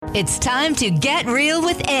It's time to get real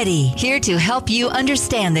with Eddie, here to help you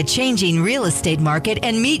understand the changing real estate market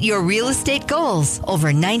and meet your real estate goals.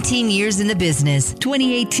 Over 19 years in the business.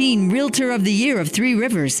 2018 Realtor of the Year of Three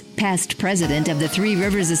Rivers, past president of the Three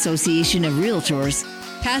Rivers Association of Realtors,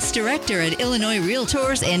 past director at Illinois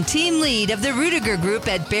Realtors, and team lead of the Rudiger Group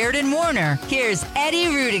at Baird & Warner. Here's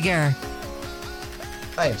Eddie Rudiger.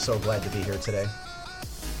 I am so glad to be here today.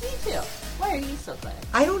 Me too. Why are you so glad?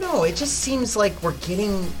 I don't know. It just seems like we're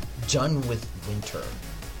getting done with winter.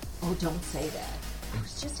 Oh, don't say that. I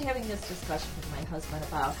was just having this discussion with my husband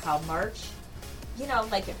about how March,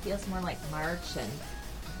 like it feels more like March, and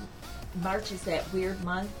March is that weird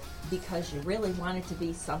month because you really want it to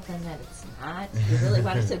be something that it's not. You really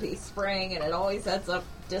want it to be spring, and it always ends up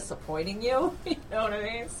disappointing you. You know what I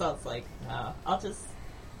mean? So it's like, no,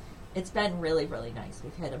 it's been really, really nice.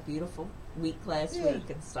 We've had a beautiful week last week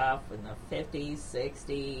and stuff in the 50s,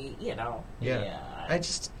 60s, Yeah.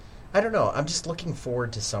 I don't know. I'm just looking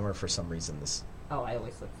forward to summer for some reason. I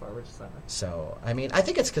always look forward to summer. So, I mean, I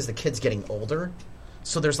think it's because the kid's getting older,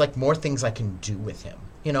 so there's, more things I can do with him,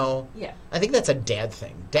 Yeah. I think that's a dad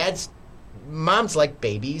thing. Moms like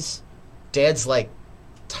babies. Dads like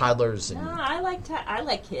toddlers. And No, I like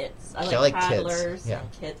kids. I like toddlers kids. Yeah.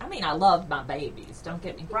 and kids. I mean, I love my babies. Don't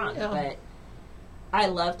get me wrong, but I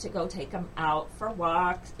love to go take them out for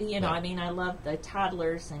walks. I mean, I love the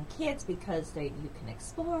toddlers and kids because you can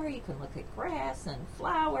explore. You can look at grass and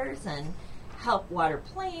flowers and help water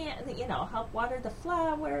help water the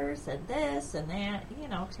flowers and this and that.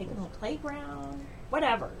 Take them to the playground,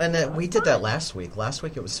 whatever. And then we did that last week. Last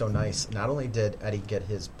week it was so nice. Not only did Eddie get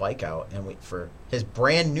his bike out and wait for his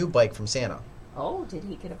brand new bike from Santa. Oh, did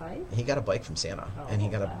he get a bike? He got a bike from Santa, and he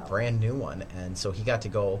got a brand new one, and so he got to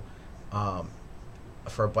go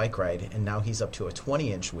for a bike ride, and now he's up to a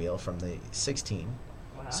 20-inch wheel from the 16.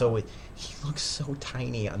 Wow. So he looks so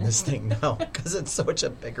tiny on this thing now because it's such a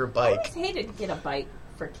bigger bike. I always hated to get a bike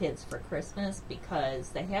for kids for Christmas because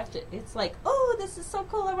they have to. It's like, oh, this is so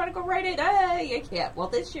cool! I want to go ride it. You can't. Well,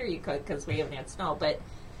 this year you could because we haven't had snow, but.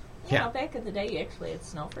 Back in the day, you actually had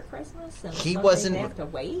snow for Christmas, and he wasn't. They have to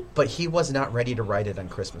wait. But he was not ready to ride it on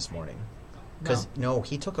Christmas morning, because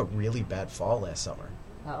he took a really bad fall last summer.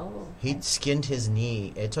 Oh. He skinned his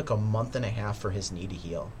knee. It took a month and a half for his knee to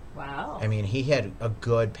heal. Wow. I mean, he had a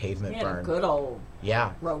good pavement burn. A good old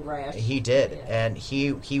road rash. He did, and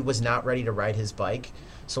he was not ready to ride his bike.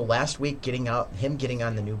 So last week, getting on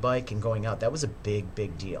the new bike and going out, that was a big,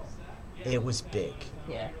 big deal. It was big.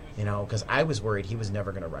 Yeah. Because I was worried he was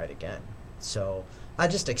never going to ride again. So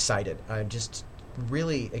I'm just excited. I'm just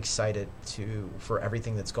really excited for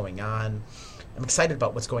everything that's going on. I'm excited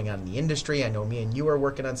about what's going on in the industry. I know me and you are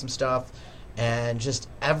working on some stuff, and just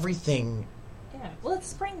everything. Yeah. Well, it's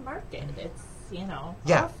spring market. It's all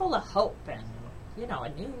full of hope and a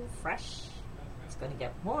new, fresh. It's going to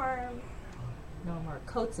get warm. No more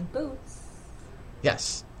coats and boots.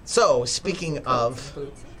 Yes. So speaking of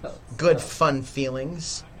good, fun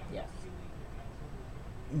feelings. Yes.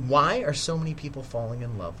 Why are so many people falling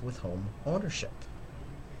in love with home ownership?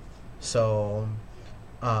 So,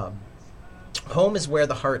 home is where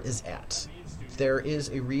the heart is at. There is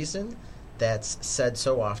a reason that's said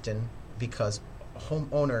so often because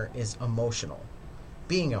homeowner is emotional.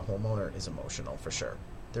 Being a homeowner is emotional for sure.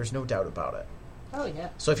 There's no doubt about it. Oh, yeah.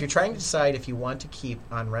 So if you're trying to decide if you want to keep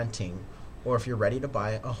on renting or if you're ready to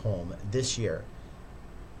buy a home this year,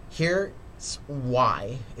 here's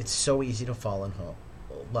why it's so easy to fall in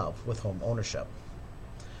love with home ownership.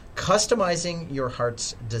 Customizing your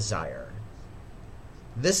heart's desire.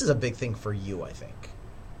 This is a big thing for you, I think.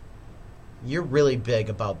 You're really big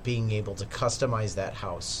about being able to customize that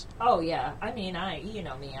house. Oh, yeah. I mean, you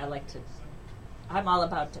know me, I'm all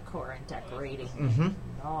about decor and decorating and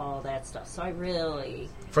all that stuff. So I really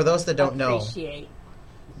For those that don't know, appreciate.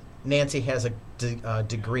 Nancy has a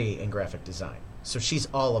degree in graphic design. So she's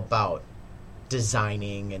all about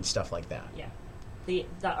designing and stuff like that. Yeah. The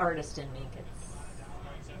artist in me gets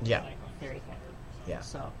very happy. Yeah.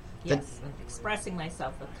 So, yes, and expressing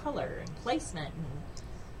myself with color and placement and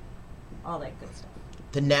all that good stuff.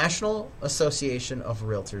 The National Association of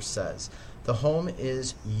Realtors says the home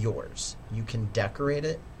is yours. You can decorate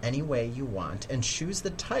it any way you want and choose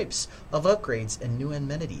the types of upgrades and new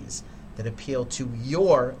amenities that appeal to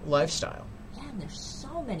your lifestyle. Yeah, and there's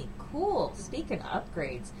so many cool, speaking of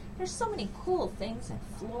upgrades, there's so many cool things in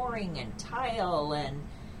flooring and tile and,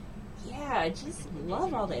 I just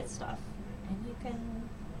love all that stuff. And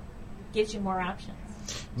gives you more options.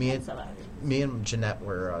 Me and Jeanette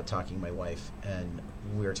were talking, my wife, and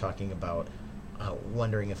we were talking about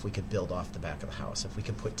wondering if we could build off the back of the house, if we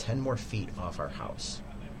could put 10 more feet off our house.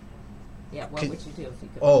 Yeah, what would you do if you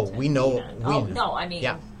could? Oh, put we 10 know. feet on? No, I mean,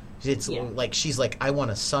 Yeah. It's yeah. like she's like, I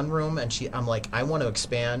want a sunroom, and I'm like, I want to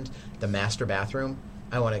expand the master bathroom.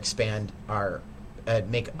 I want to expand our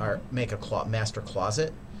make a master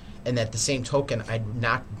closet, and at the same token, I'd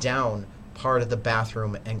knock down part of the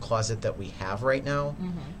bathroom and closet that we have right now.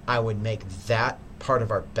 Mm-hmm. I would make that part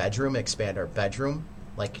of our bedroom, expand our bedroom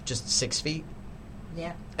like just 6 feet.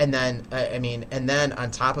 Yeah. And then, and then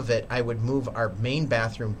on top of it, I would move our main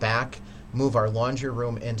bathroom back, move our laundry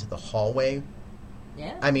room into the hallway.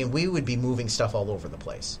 Yeah. I mean, we would be moving stuff all over the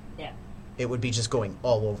place. Yeah. It would be just going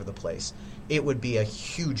all over the place. It would be a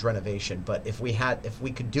huge renovation, but if we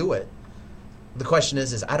could do it, the question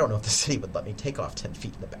is I don't know if the city would let me take off 10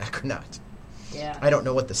 feet in the back or not. Yeah. I don't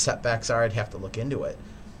know what the setbacks are. I'd have to look into it.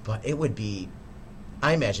 But it would be,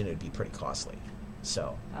 I imagine it would be pretty costly.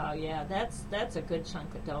 So. Oh yeah, that's a good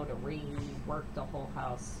chunk of dough to rework the whole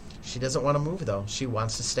house. She doesn't want to move though. She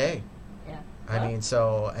wants to stay. Yeah. I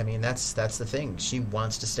mean, that's the thing. She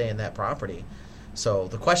wants to stay in that property. So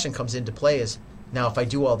the question comes into play is, now if I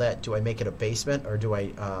do all that, do I make it a basement, or do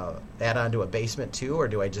I add on to a basement too, or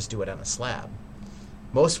do I just do it on a slab?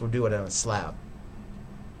 Most would do it on a slab.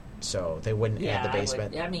 So they wouldn't add the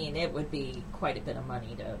basement. It would be quite a bit of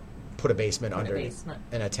money to put a basement under basement.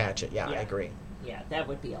 and attach it. Yeah, I agree. Yeah, that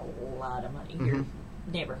would be a lot of money. Mm-hmm. Your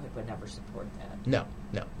neighborhood would never support that. No.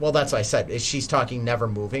 Well, that's what I said. She's talking never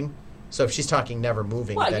moving. So if she's talking never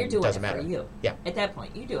moving, well, then you're doing it doesn't it matter. for you. Yeah. At that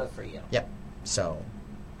point, you do it for you. Yep. So.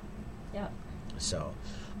 Yeah. So,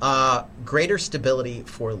 greater stability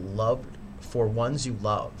for ones you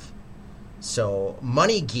love. So,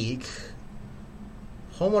 Money Geek.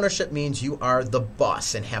 Homeownership means you are the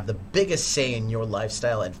boss and have the biggest say in your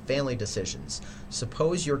lifestyle and family decisions.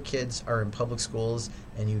 Suppose your kids are in public schools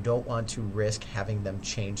and you don't want to risk having them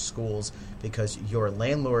change schools because your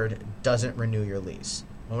landlord doesn't renew your lease.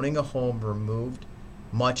 Owning a home removed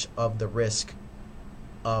much of the risk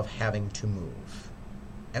of having to move.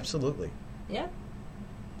 Absolutely. Yeah.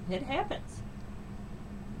 It happens.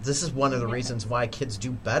 This is one of the reasons why kids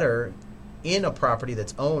do better in a property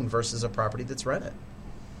that's owned versus a property that's rented.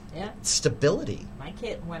 Yeah. Stability. My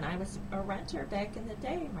kid, when I was a renter back in the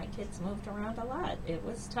day, my kids moved around a lot. It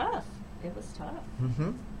was tough.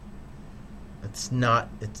 Mm-hmm. It's not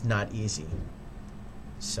easy.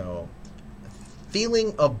 So,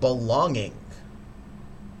 feeling of belonging.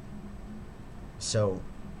 So,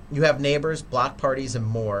 you have neighbors, block parties, and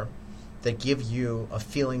more that give you a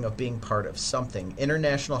feeling of being part of something.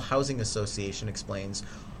 International Housing Association explains,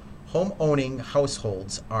 home-owning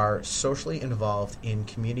households are socially involved in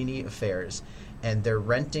community affairs and their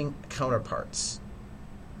renting counterparts.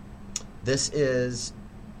 This is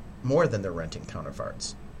more than their renting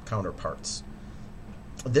counterparts.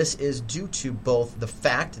 This is due to both the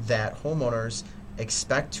fact that homeowners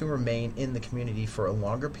expect to remain in the community for a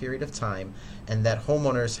longer period of time and that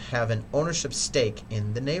homeowners have an ownership stake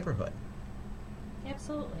in the neighborhood.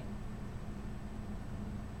 Absolutely.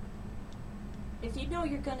 If you know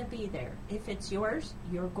you're going to be there, if it's yours,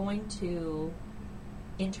 you're going to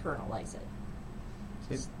internalize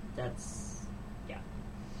it. That's, yeah.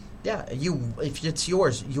 Yeah, if it's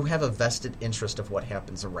yours, you have a vested interest of what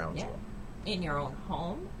happens around you. In your own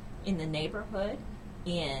home, in the neighborhood,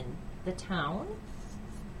 in the town.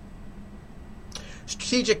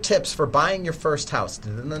 Strategic tips for buying your first house.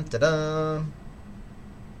 Da-da-da-da-da.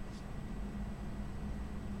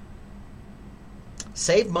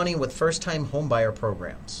 Save money with first-time homebuyer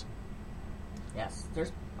programs. Yes,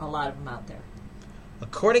 there's a lot of them out there.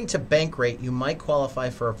 According to Bankrate, you might qualify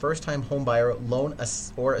for a first-time homebuyer loan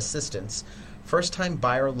or assistance. First-time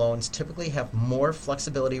buyer loans typically have more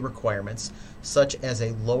flexibility requirements, such as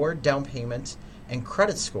a lower down payment and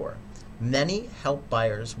credit score. Many help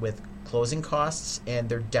buyers with closing costs and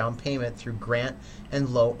their down payment through grant and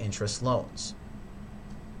low-interest loans.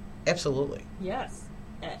 Absolutely. Yes.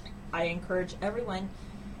 I encourage everyone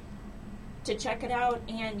to check it out.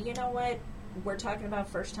 And you know what? We're talking about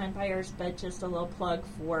first-time buyers, but just a little plug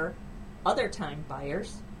for other-time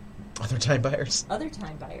buyers. Other-time buyers?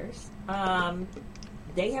 Other-time buyers.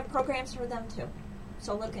 They have programs for them, too.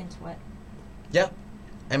 So look into it. Yeah.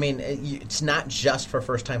 I mean, it's not just for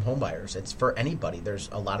first-time homebuyers. It's for anybody. There's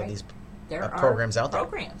a lot of these programs out there.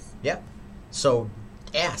 Programs. Yeah. So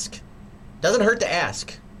ask. Doesn't hurt to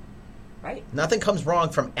ask. Right. Nothing comes wrong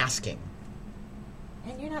from asking.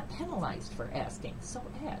 And you're not penalized for asking, so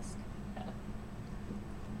ask.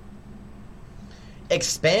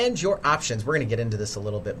 Expand your options. We're going to get into this a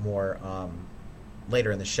little bit more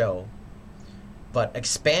later in the show. But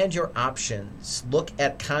expand your options. Look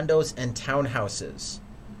at condos and townhouses.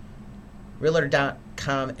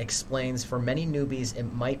 Realtor.com explains for many newbies it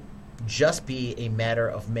might just be a matter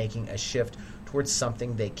of making a shift towards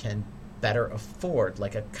something they can better afford,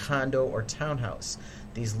 like a condo or townhouse.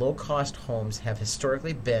 These low-cost homes have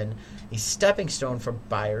historically been a stepping stone for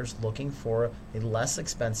buyers looking for a less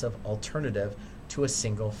expensive alternative to a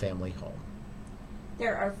single-family home.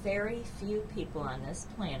 There are very few people on this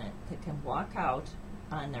planet that can walk out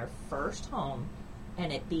on their first home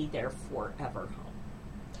and it be their forever home.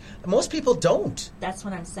 Most people don't. That's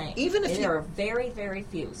what I'm saying. Even if there are very, very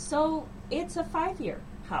few. So it's a 5-year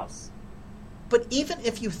house. But even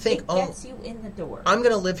if you think, It gets you in the door. I'm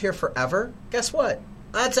going to live here forever, guess what?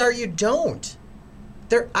 Odds are you don't.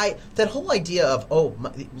 That whole idea of,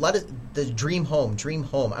 the dream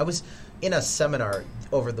home. I was in a seminar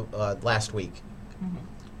over the last week. Mm-hmm.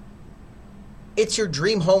 It's your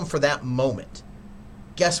dream home for that moment.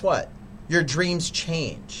 Guess what? Your dreams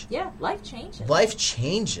change. Yeah, life changes. Life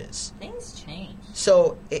changes. Things change.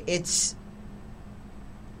 So it's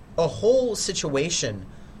a whole situation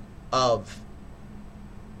of,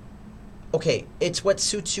 okay, it's what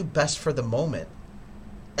suits you best for the moment.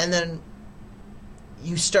 And then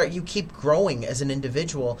you keep growing as an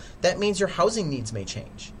individual. That means your housing needs may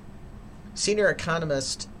change. Senior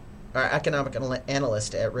economist, or economic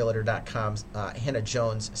analyst at Realtor.com, Hannah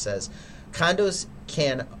Jones, says, condos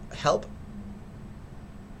can help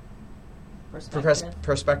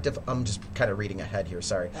prospective. I'm just kind of reading ahead here,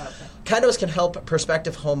 sorry. Oh, okay. Condos can help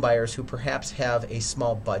prospective home buyers who perhaps have a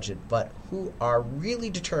small budget but who are really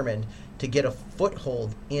determined to get a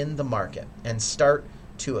foothold in the market and start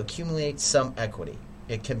to accumulate some equity.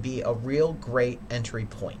 It can be a real great entry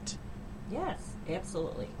point. Yes,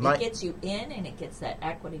 absolutely. It gets you in and it gets that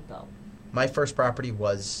equity built. My first property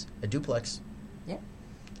was a duplex. Yeah.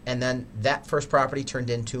 And then that first property turned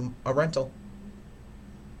into a rental.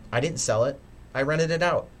 I didn't sell it. I rented it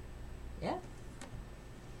out. Yeah.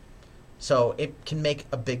 So it can make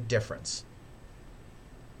a big difference.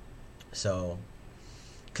 So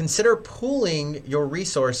consider pooling your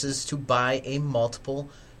resources to buy a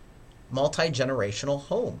multi-generational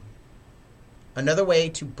home. Another way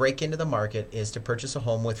to break into the market is to purchase a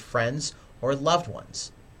home with friends or loved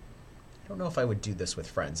ones. I don't know if I would do this with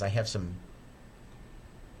friends. I have some...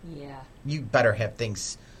 Yeah. You better have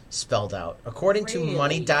things spelled out. According to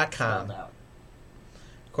Money.com,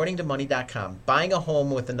 buying a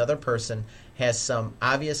home with another person has some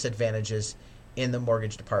obvious advantages in the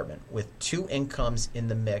mortgage department. With two incomes in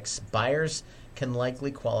the mix, buyers can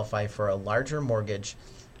likely qualify for a larger mortgage,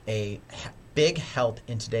 a big help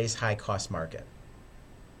in today's high-cost market.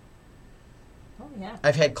 Oh, yeah.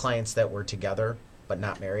 I've had clients that were together but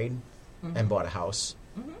not married and bought a house,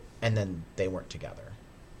 and then they weren't together.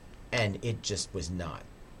 And it just was not.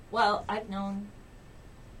 Well, I've known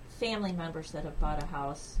family members that have bought a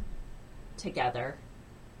house together,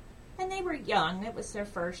 and they were young. It was their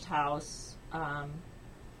first house,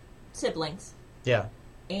 siblings. Yeah.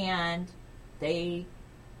 And they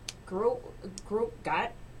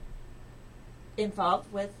got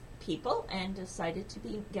involved with people and decided to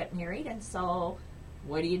get married. And so,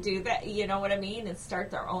 what do you do that? You know what I mean? And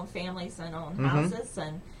start their own families and own houses,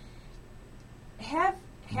 and have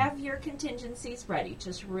your contingencies ready.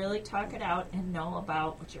 Just really talk it out and know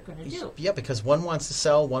about what you're going to do. Yeah, because one wants to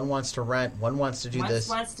sell, one wants to rent, one wants to do this.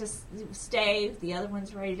 One wants to stay, the other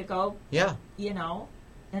one's ready to go. Yeah. You know,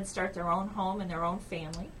 and start their own home and their own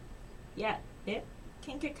family. Yeah, it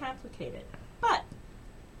can get complicated. But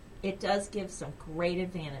it does give some great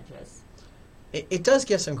advantages. It does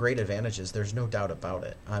give some great advantages. There's no doubt about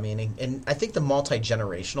it. I mean, and I think the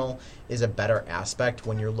multi-generational is a better aspect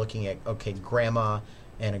when you're looking at, okay, grandma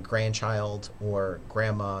and a grandchild, or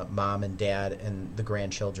grandma, mom, and dad, and the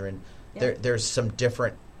grandchildren. Yeah. There's some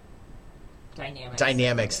different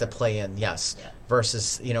dynamics that play in, yes,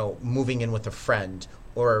 versus, moving in with a friend,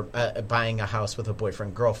 or buying a house with a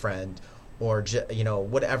boyfriend, girlfriend, or,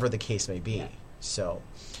 whatever the case may be. Yeah. So,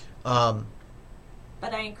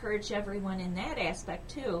 but I encourage everyone in that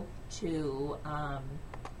aspect, too, to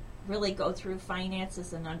really go through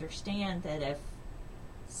finances and understand that if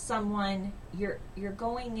someone, you're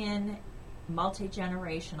going in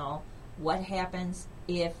multi-generational, what happens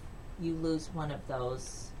if you lose one of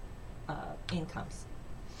those incomes?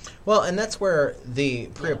 Well, and that's where the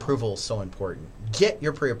pre-approval is so important. Get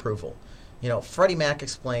your pre-approval. Freddie Mac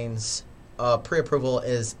explains pre-approval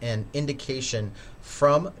is an indication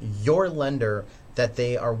from your lender that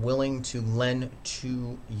they are willing to lend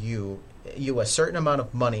to you a certain amount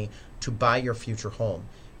of money to buy your future home.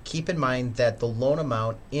 Keep in mind that the loan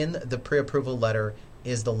amount in the pre-approval letter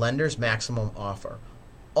is the lender's maximum offer.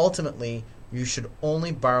 Ultimately, you should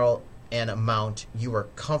only borrow an amount you are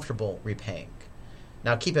comfortable repaying.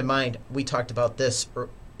 Now, keep in mind, we talked about this,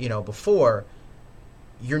 before,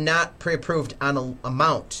 you're not pre-approved on an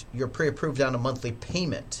amount. You're pre-approved on a monthly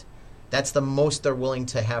payment. That's the most they're willing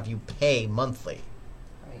to have you pay monthly.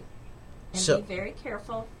 Right. And So- be very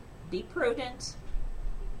careful. Be prudent.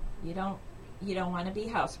 You don't want to be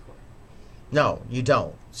house poor. No, you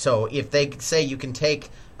don't. So if they say you can take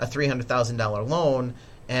a $300,000 loan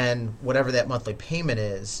and whatever that monthly payment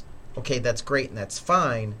is, okay, that's great and that's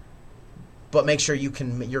fine, but make sure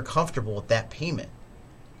you're comfortable with that payment.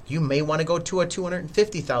 You may want to go to a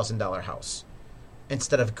 $250,000 house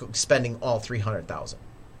instead of spending all $300,000.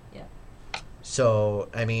 Yeah. So,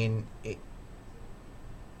 I mean,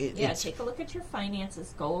 Yeah, take a look at your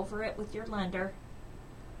finances. Go over it with your lender.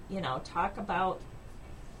 Talk about.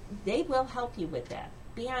 They will help you with that.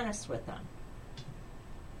 Be honest with them.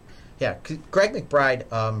 Yeah, Greg McBride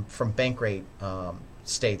from Bankrate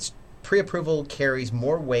states, pre-approval carries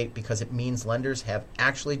more weight because it means lenders have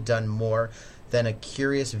actually done more than a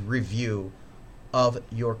curious review of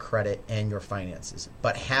your credit and your finances,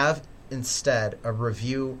 but have instead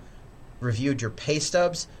reviewed your pay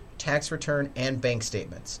stubs, tax return, and bank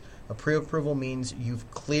statements. A pre-approval means you've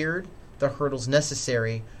cleared the hurdles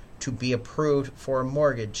necessary to be approved for a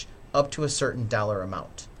mortgage up to a certain dollar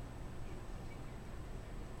amount.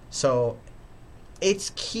 So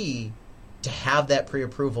it's key to have that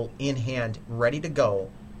pre-approval in hand, ready to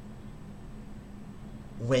go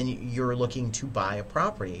when you're looking to buy a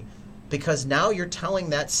property, because now you're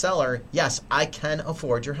telling that seller, yes, I can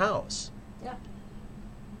afford your house. Yeah.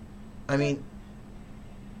 I mean,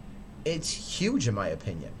 it's huge in my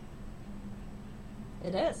opinion.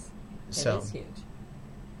 It is. It So- is huge.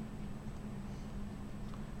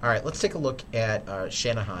 All right, let's take a look at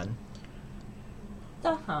Shanahan.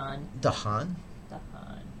 The Han. Dahan. The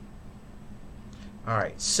Han. All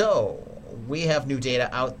right, so we have new data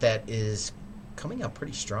out that is coming out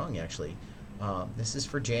pretty strong, actually. This is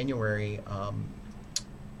for January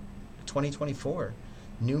 2024.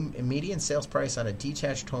 New median sales price on a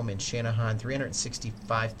detached home in Shanahan,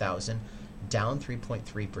 $365,000, down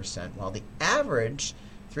 3.3%, while the average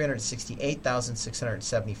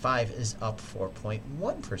 $368,675 is up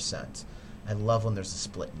 4.1%. I love when there's a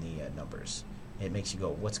split in the numbers. It makes you go,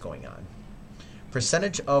 what's going on?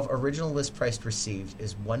 Percentage of original list price received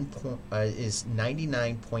is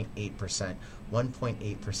 99.8%,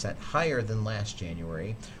 1.8% higher than last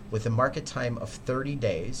January, with a market time of 30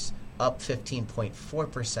 days, up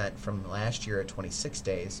 15.4% from last year at 26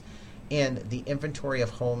 days, and the inventory of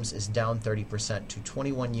homes is down 30% to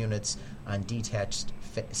 21 units on detached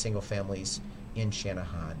single families in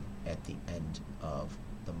Shanahan at the end of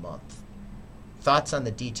the month. Thoughts on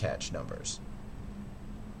the detached numbers?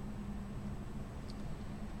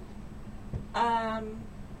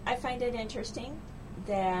 I find it interesting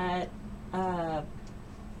that, there's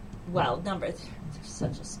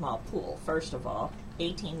such a small pool, first of all.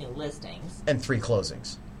 18 new listings. And 3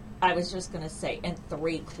 closings. I was just going to say, and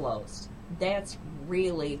 3 closed. That's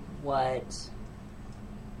really what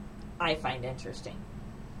I find interesting.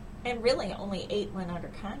 And really only 8 went under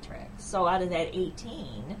contract. So out of that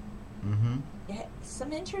 18,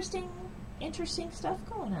 some interesting stuff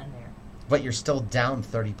going on there. But you're still down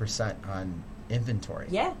 30% on inventory.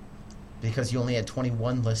 Yeah. Because you only had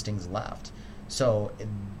 21 listings left. So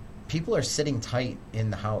people are sitting tight in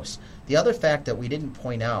the house. The other fact that we didn't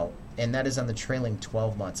point out, and that is on the trailing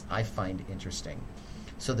 12 months, I find interesting.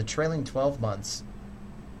 So the trailing 12 months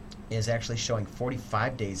is actually showing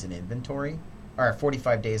 45 days in inventory, or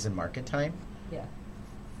 45 days in market time. Yeah.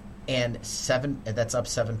 And that's up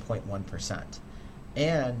 7.1%.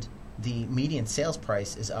 And the median sales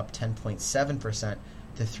price is up 10.7%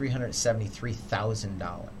 to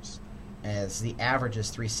 $373,000, as the average is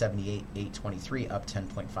 $378,823, up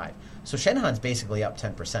 10.5%. So Shanahan's basically up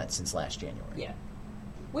 10% since last January. Yeah.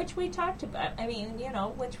 Which we talked about. I mean,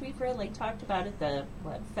 which we've really talked about at the,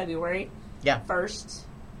 February? Yeah. 1st?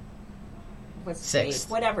 Was 6th.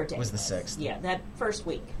 Whatever day. Was the 6th. Yeah, that first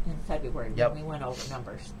week in February Yep. when we went over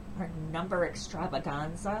numbers. Our number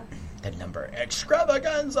extravaganza. The number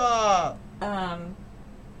extravaganza!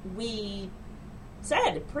 We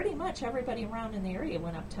said pretty much everybody around in the area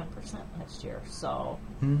went up 10% last year. So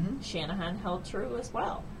Shanahan held true as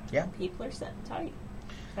well. Yeah. People are sitting tight.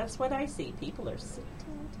 That's what I see. People are sitting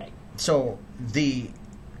tight. So the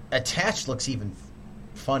attached looks even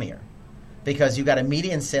funnier, because you got a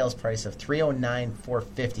median sales price of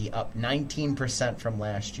 $309,450, up 19% from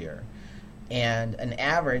last year, and an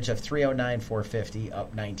average of $309,450,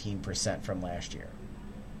 up 19% from last year.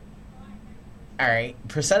 All right,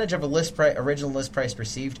 percentage of original list price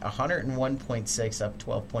received, 101.6, up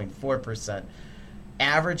 12.4%.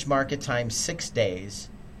 Average market time 6 days,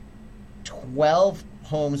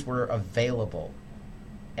 homes were available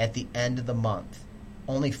at the end of the month,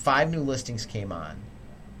 only 5 new listings came on,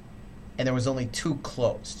 and there was only 2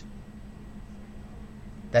 closed.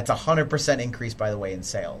 That's a 100% increase, by the way, in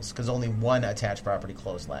sales, because only 1 attached property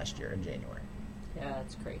closed last year in January. Yeah,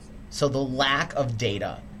 that's crazy. So the lack of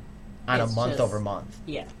data on It's a month just- over month.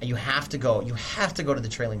 Yeah. And you have to go to the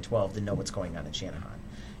trailing 12 to know what's going on in Shanahan.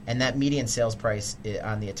 And that median sales price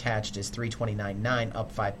on the attached is $329.9,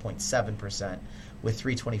 up 5.7%, with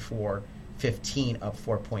 $324.15 up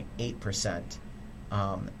 4.8%.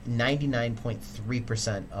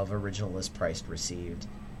 99.3% of original list price received,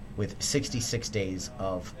 with 66 days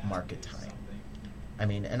of market time. I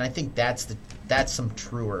mean, and I think that's some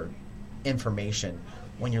truer information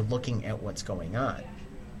when you're looking at what's going on.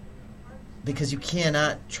 Because you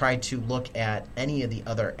cannot try to look at any of the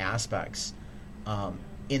other aspects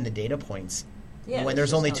in the data points when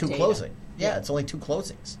there's only 2 closing. Yeah, it's only 2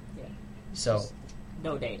 closings. Yeah. So Just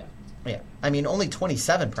no data. yeah, I mean, only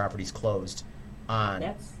 27 properties closed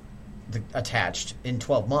on the attached in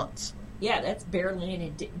 12 months. Yeah, that's barely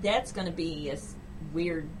any. That's going to be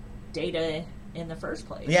weird data in the first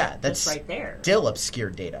place. Yeah, that's right there. Still obscure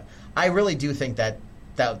data. I really do think that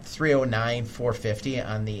 309, 450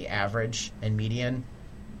 on the average and median,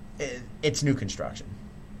 it's new construction.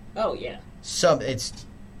 Oh yeah. It's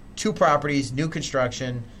 2 properties, new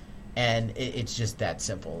construction, and it's just that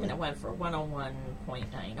simple. And it went for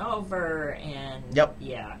 101.9 over, and Yep.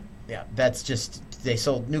 yeah. Yeah, that's just, they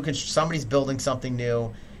sold somebody's building something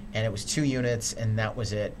new, and it was 2 units, and that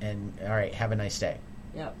was it. And all right, have a nice day.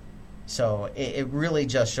 Yep. So it really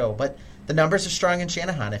just show. But the numbers are strong in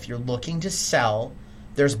Shanahan. If you're looking to sell,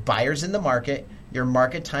 there's buyers in the market. Your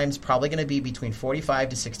market time's probably going to be between 45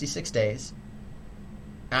 to 66 days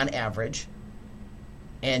on average.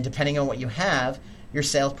 And depending on what you have, your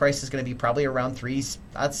sales price is going to be probably around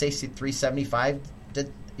 $375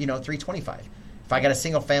 to $325. If I got a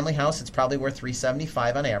single family house, it's probably worth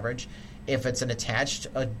 $375 on average. If it's an attached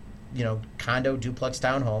condo, duplex,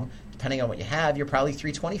 townhome, depending on what you have, you're probably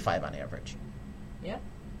 $325 on average. Yeah.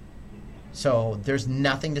 So there's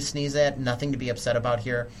nothing to sneeze at, nothing to be upset about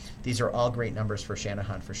here. These are all great numbers for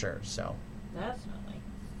Shanahan for sure. So Definitely.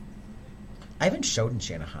 I haven't showed in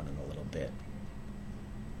Shanahan in a little bit.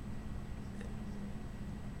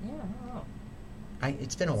 Yeah, I don't know.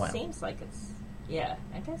 It's been a while. Seems like yeah,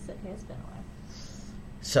 I guess it has been a while.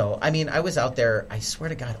 So, I mean, I was out there, I swear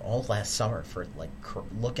to God, all last summer for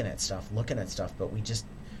looking at stuff, but we just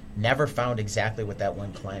never found exactly what that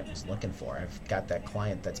one client was looking for. I've got that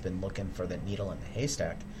client that's been looking for the needle in the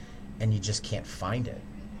haystack, and you just can't find it.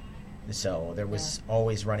 So there was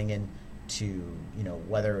always running into,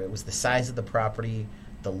 whether it was the size of the property,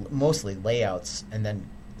 mostly layouts, and then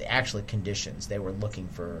actually conditions. They were looking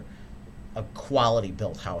for a quality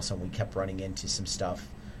built house, and we kept running into some stuff.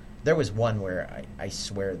 There was one where I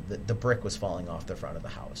swear the brick was falling off the front of the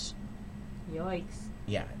house. Yikes.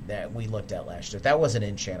 Yeah, that we looked at last year. That wasn't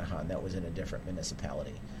in Shanahan. That was in a different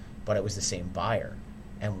municipality. But it was the same buyer.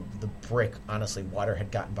 And the brick, honestly, water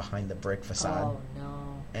had gotten behind the brick facade. Oh,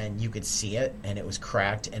 no. And you could see it, and it was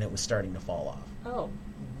cracked, and it was starting to fall off. Oh,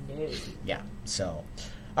 no. Yeah, so...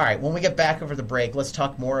 All right, when we get back over the break, let's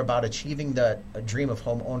talk more about achieving the dream of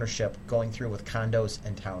home ownership going through with condos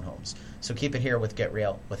and townhomes. So keep it here with Get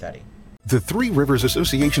Real with Eddie. The Three Rivers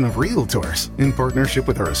Association of Realtors, in partnership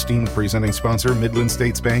with our esteemed presenting sponsor, Midland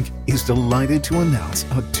States Bank, is delighted to announce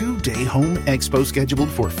a 2-day home expo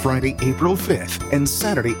scheduled for Friday, April 5th and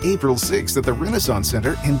Saturday, April 6th at the Renaissance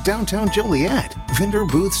Center in downtown Joliet. Vendor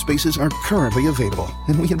booth spaces are currently available,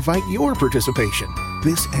 and we invite your participation.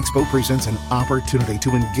 This expo presents an opportunity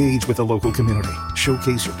to engage with the local community,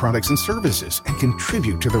 showcase your products and services, and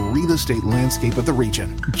contribute to the real estate landscape of the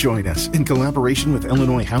region. Join us in collaboration with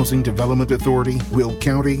Illinois Housing Development Authority, Will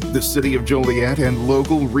County, the City of Joliet, and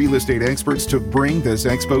local real estate experts to bring this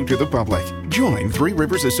expo to the public. Join Three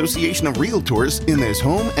Rivers Association of Realtors in this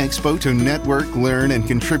home expo to network, learn, and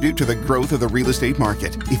contribute to the growth of the real estate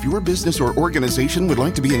market. If your business or organization would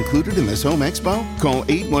like to be included in this home expo, call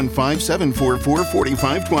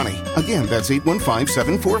 815-744-4520. Again, that's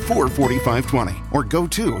 815-744-4520. Or go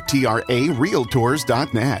to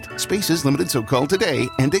trarealtors.net. Space is limited, so call today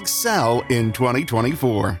and excel in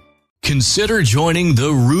 2024. Consider joining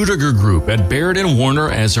the Rudiger Group at Baird &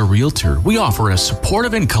 Warner as a realtor. We offer a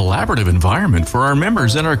supportive and collaborative environment for our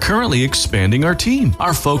members and are currently expanding our team.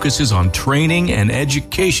 Our focus is on training and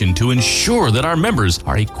education to ensure that our members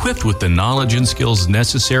are equipped with the knowledge and skills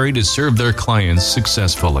necessary to serve their clients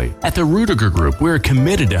successfully. At the Rudiger Group, we are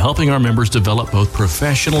committed to helping our members develop both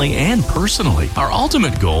professionally and personally. Our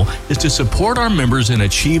ultimate goal is to support our members in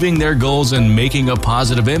achieving their goals and making a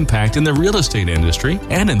positive impact in the real estate industry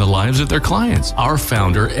and in the lives of their clients. Our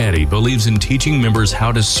founder, Eddie, believes in teaching members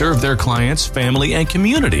how to serve their clients, family, and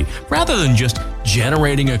community rather than just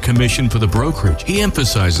generating a commission for the brokerage. He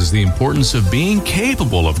emphasizes the importance of being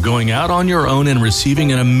capable of going out on your own and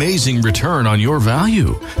receiving an amazing return on your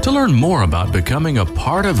value. To learn more about becoming a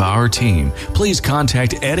part of our team, please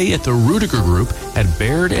contact Eddie at the Rudiger Group at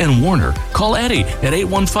Baird & Warner. Call Eddie at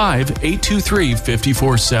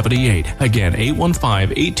 815-823-5478. Again,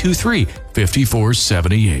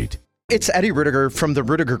 815-823-5478. It's Eddie Rudiger from the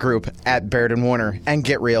Rudiger Group at Baird & Warner and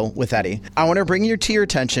Get Real with Eddie. I want to bring to your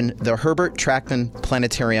attention the Herbert Trackman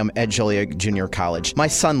Planetarium at Joliet Junior College. My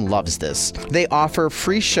son loves this. They offer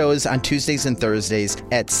free shows on Tuesdays and Thursdays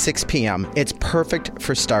at 6 p.m. It's perfect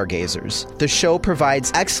for stargazers. The show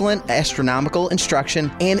provides excellent astronomical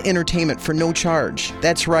instruction and entertainment for no charge.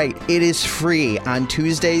 That's right, it is free on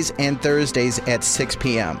Tuesdays and Thursdays at 6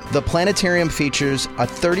 p.m. The planetarium features a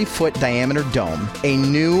 30-foot diameter dome, a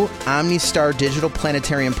new OmniStar digital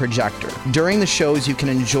planetarium projector. During the shows, you can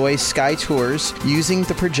enjoy sky tours using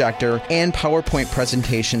the projector and PowerPoint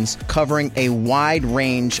presentations covering a wide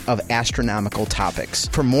range of astronomical topics.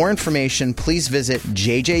 For more information, please visit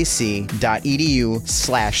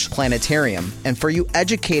jjc.edu/planetarium. And for you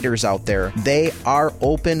educators out there, they are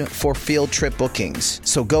open for field trip bookings.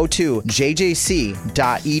 So go to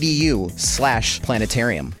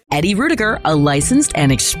jjc.edu/planetarium. Eddie Rudiger, a licensed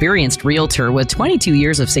and experienced realtor with 22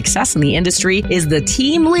 years of success in the industry, is the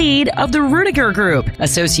team lead of the Rudiger Group,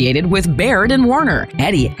 associated with Baird & Warner.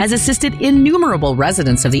 Eddie has assisted innumerable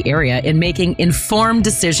residents of the area in making informed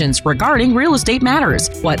decisions regarding real estate matters.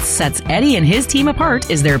 What sets Eddie and his team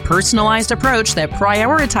apart is their personalized approach that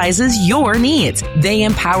prioritizes your needs. They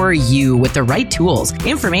empower you with the right tools,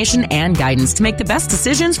 information, and guidance to make the best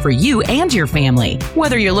decisions for you and your family.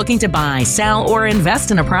 Whether you're looking to buy, sell, or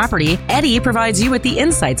invest in a property, Eddie provides you with the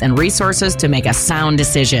insights and resources to make a sound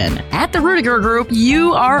decision. At the Rudiger Group,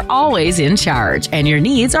 you are always in charge, and your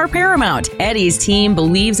needs are paramount. Eddie's team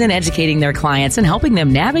believes in educating their clients and helping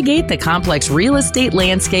them navigate the complex real estate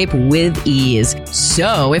landscape with ease.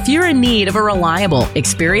 So, if you're in need of a reliable,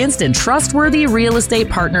 experienced, and trustworthy real estate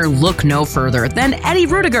partner, look no further than Eddie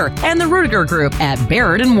Rudiger and the Rudiger Group at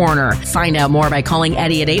Baird & Warner. Find out more by calling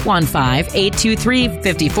Eddie at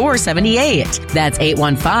 815-823-5478. That's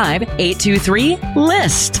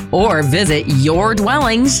 815-823-LIST, or visit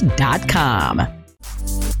yourdwellings.com.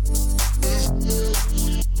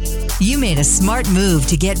 You made a smart move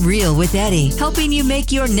to get real with Eddie, helping you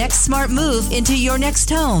make your next smart move into your next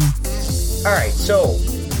home. All right, so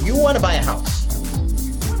you want to buy a house,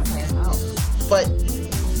 but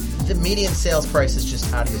the median sales price is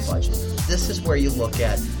just out of your budget. This is where you look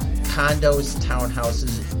at condos,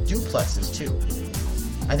 townhouses, duplexes too.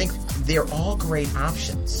 I think they're all great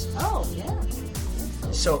options. Oh, yeah.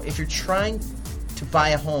 So if you're trying to buy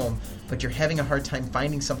a home, but you're having a hard time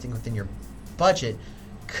finding something within your budget,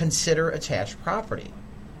 consider attached property.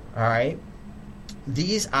 All right?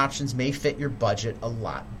 These options may fit your budget a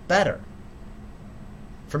lot better.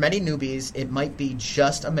 For many newbies, it might be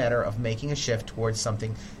just a matter of making a shift towards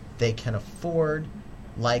something they can afford,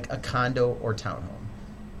 like a condo or townhome.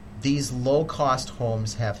 These low-cost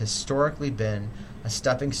homes have historically been a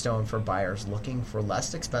stepping stone for buyers looking for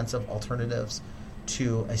less expensive alternatives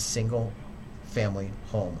to a single-family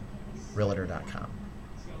home. Realtor.com.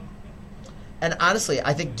 And honestly,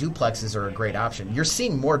 I think duplexes are a great option. You're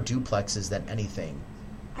seeing more duplexes than anything.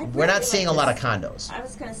 We're not seeing a lot of condos. I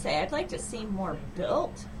was going to say, I'd like to see more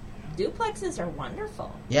built. Duplexes are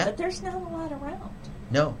wonderful. Yeah. But there's not a lot around.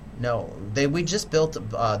 No. We just built,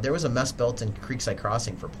 there was a mess built in Creekside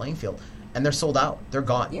Crossing for Plainfield, and they're sold out. They're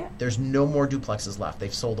gone. Yeah. There's no more duplexes left.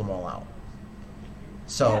 They've sold them all out.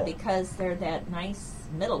 So, yeah, because they're that nice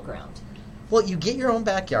middle ground. Well, you get your own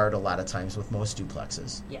backyard a lot of times with most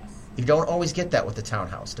duplexes. Yes. You don't always get that with the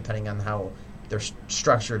townhouse, depending on how they're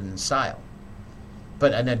structured and style.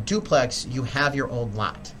 But in a duplex, you have your own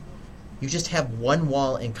lot. You just have one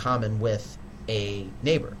wall in common with a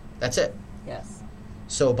neighbor. That's it. Yes.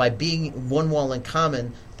 So by being one wall in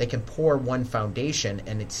common, they can pour one foundation,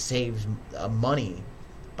 and it saves money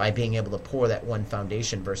by being able to pour that one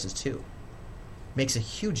foundation versus two. Makes a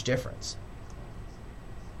huge difference.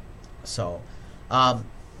 So,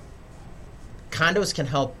 condos can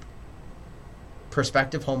help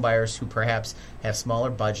prospective home buyers who perhaps have smaller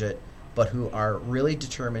budget but who are really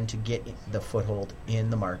determined to get the foothold in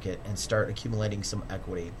the market and start accumulating some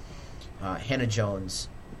equity. Hannah Jones,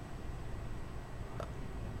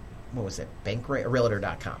 what was it?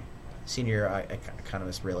 Realtor.com. Senior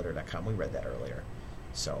economist, Realtor.com. We read that earlier.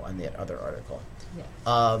 So on that other article.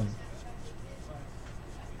 Yes.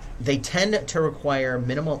 They tend to require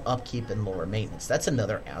minimal upkeep and lower maintenance. That's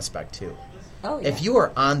another aspect too. Oh, yeah. If you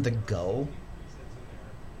are on the go,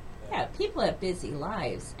 yeah, people have busy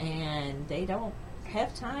lives and they don't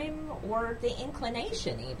have time or the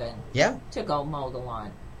inclination even yeah, to go mow the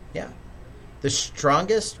lawn. yeah. The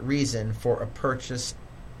strongest reason for a purchase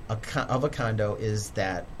of a condo is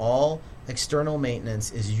that all external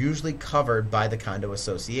maintenance is usually covered by the condo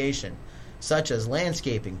association, such as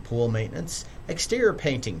landscaping, pool maintenance, exterior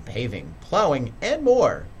painting, paving, plowing, and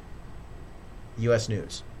more. U.S.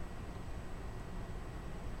 News.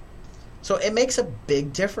 So it makes a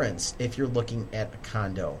big difference if you're looking at a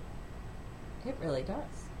condo. It really does.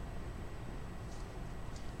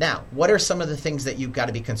 Now, what are some of the things that you've got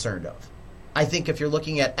to be concerned of? I think if you're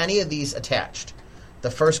looking at any of these attached,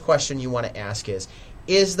 the first question you want to ask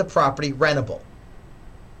is the property rentable?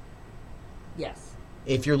 Yes.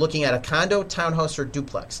 If you're looking at a condo, townhouse, or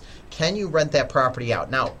duplex, can you rent that property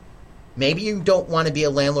out? Now, maybe you don't want to be a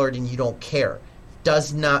landlord and you don't care.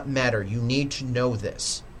 Does not matter. You need to know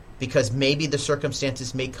this because maybe the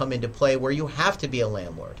circumstances may come into play where you have to be a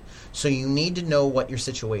landlord. So you need to know what your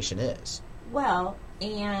situation is. Well,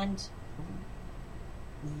 and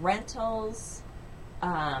rentals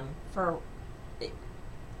for,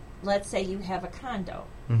 let's say you have a condo.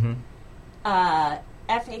 Mm-hmm.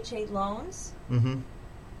 FHA loans,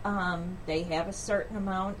 Mm-hmm. they have a certain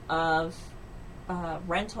amount of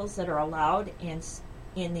rentals that are allowed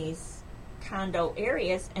in these condo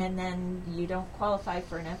areas, and then you don't qualify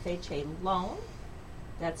for an FHA loan.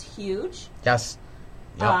 That's huge. Yes.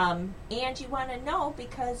 Yep. And you want to know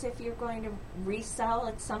because if you're going to resell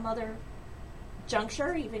at some other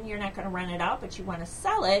juncture, even you're not going to rent it out, but you want to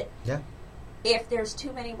sell it. Yeah. If there's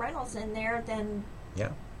too many rentals in there, then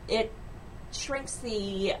Yeah. it shrinks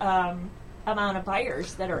the amount of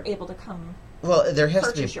buyers that are able to come Well, there has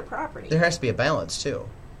purchase to your property. There has to be a balance too,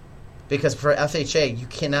 because for FHA, you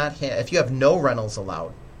cannot have, if you have no rentals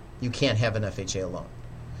allowed, you can't have an FHA loan.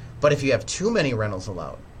 But if you have too many rentals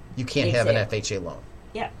allowed, you can't have an FHA loan.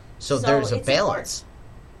 Yeah. So there's a it's balance.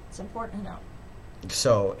 It's important to know.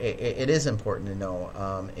 So it is important to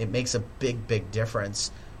know. It makes a big, big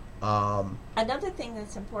difference. Another thing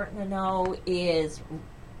that's important to know is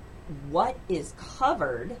what is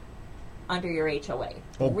covered under your HOA.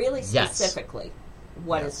 Oh, really yes. specifically,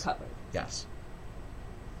 what Yes. is covered. Yes.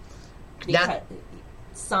 Because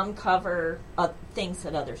some cover things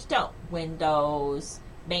that others don't. Windows,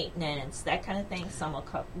 maintenance, that kind of thing. Some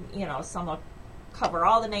will cover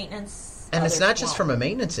all the maintenance. And it's others not just won't. from a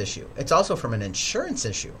maintenance issue. It's also from an insurance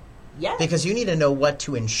issue. Yes. Because you need to know what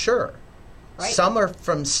to insure. Right. Some are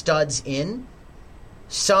from studs in.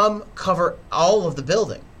 Some cover all of the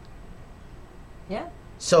building. Yeah.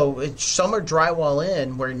 So some are drywall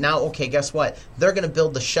in where now, okay, guess what? They're going to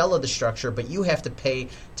build the shell of the structure, but you have to pay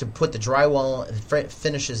to put the drywall and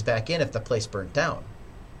finishes back in if the place burnt down.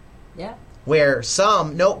 Yeah. Where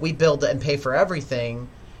some, no, we build and pay for everything,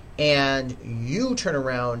 and you turn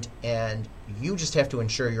around and you just have to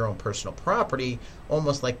insure your own personal property,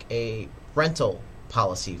 almost like a rental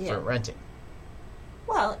policy Yeah. for renting.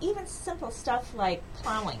 Well, even simple stuff like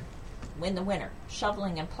plowing in the winter,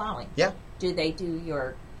 shoveling and plowing. Yeah, Do they do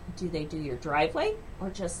your driveway or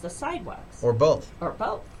just the sidewalks? or both. Or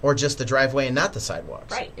both. Or just the driveway and not the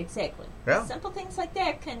sidewalks. Right, exactly. Yeah. Simple things like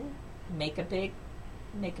that can make a big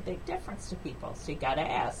difference to people. So you got to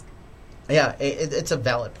ask. Yeah, it's a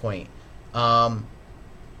valid point.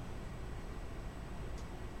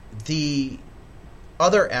 The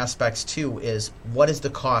other aspects, too, is what is the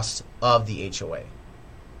cost of the HOA?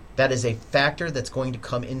 That is a factor that's going to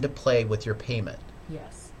come into play with your payment.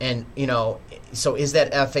 Yes. And, so is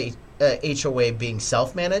that HOA being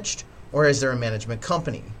self-managed, or is there a management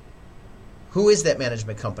company? Who is that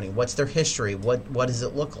management company? What's their history? What does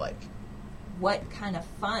it look like? What kind of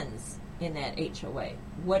funds in that HOA?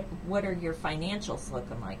 What are your financials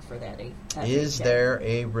looking like for that? Is there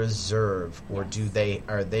a reserve, or Yes.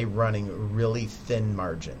 are they running really thin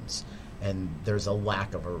margins, and there's a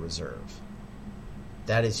lack of a reserve?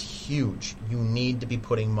 That is huge. You need to be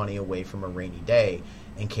putting money away from a rainy day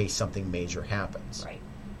in case something major happens. Right.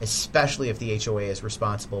 Especially if the HOA is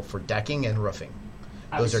responsible for decking and roofing.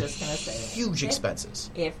 I was Those are just gonna say that. huge If- expenses.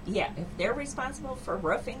 If they're responsible for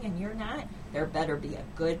roofing and you're not, there better be a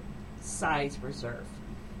good size reserve.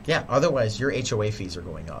 Yeah, otherwise your HOA fees are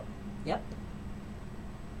going up. Yep.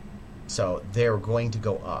 So they're going to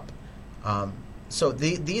go up. So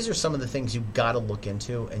these are some of the things you've got to look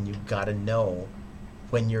into and you've got to know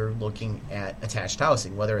when you're looking at attached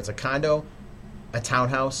housing, whether it's a condo, a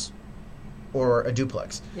townhouse, or a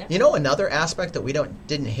duplex. Yep. You know, another aspect that we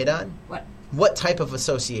didn't hit on? What? What type of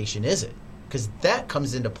association is it? Because that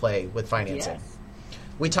comes into play with financing. Yes.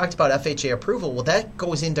 We talked about FHA approval. Well, that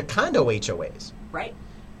goes into condo HOAs. Right.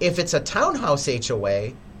 If it's a townhouse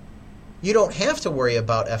HOA, you don't have to worry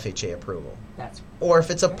about FHA approval. That's Or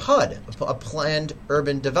if it's a PUD, a planned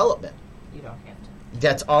urban development, you don't have to.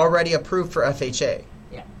 that's already approved for FHA.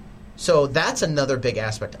 Yeah. So that's another big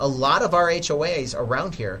aspect. A lot of our HOAs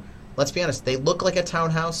around here, let's be honest, they look like a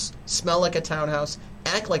townhouse, smell like a townhouse,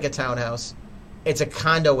 act like a townhouse. It's a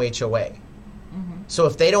condo HOA. So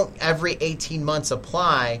if they don't every 18 months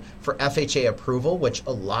apply for FHA approval, which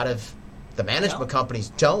a lot of the management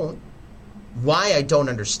companies don't, why I don't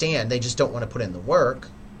understand. They just don't want to put in the work.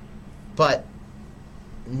 But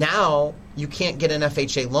now you can't get an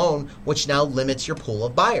FHA loan, which now limits your pool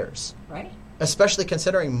of buyers. Right. Especially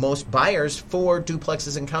considering most buyers for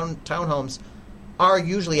duplexes and townhomes are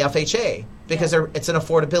usually FHA because it's an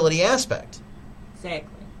affordability aspect.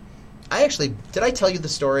 Exactly. Did I tell you the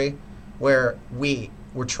story where we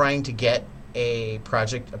were trying to get a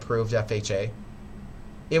project approved FHA?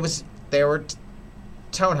 There were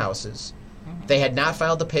townhouses. Mm-hmm. They had not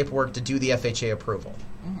filed the paperwork to do the FHA approval.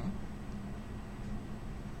 Mm-hmm.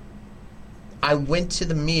 I went to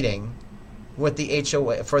the meeting with the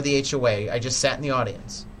HOA for the HOA. I just sat in the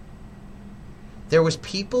audience. There was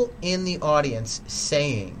people in the audience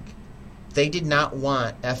saying they did not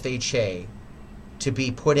want FHA to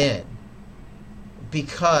be put in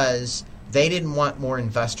because they didn't want more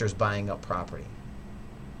investors buying up property.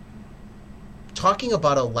 Talking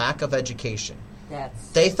about a lack of education.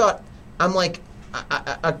 They thought, I'm like,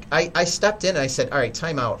 I stepped in and I said, all right,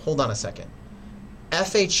 time out, hold on a second.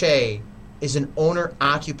 FHA is an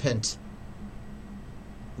owner-occupant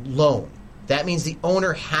loan. That means the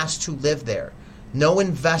owner has to live there. No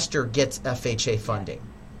investor gets FHA funding.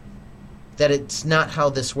 That it's not how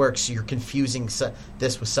this works. You're confusing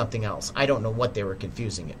this with something else. I don't know what they were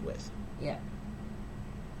confusing it with. Yeah.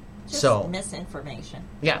 Just so misinformation.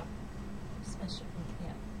 Yeah.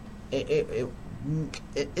 Yeah.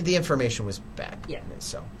 The information was bad. Yeah.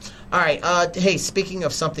 So, all right. Hey, speaking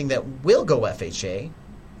of something that will go FHA,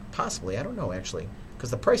 possibly, I don't know actually,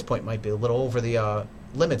 because the price point might be a little over the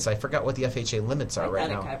limits. I forgot what the FHA limits are right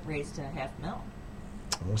now. I thought it got raised to $500,000.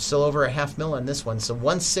 We're still over $500,000 on this one. So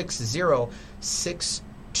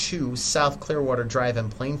 16062 South Clearwater Drive in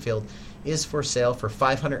Plainfield is for sale for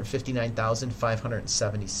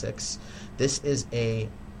 $559,576. This is a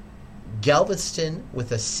Galveston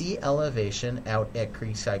with a C elevation out at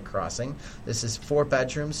Creekside Crossing. This is 4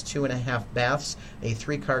 bedrooms, 2.5 baths, a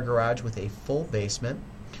 3-car garage with a full basement.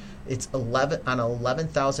 It's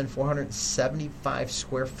 11,475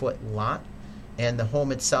 square foot lot, and the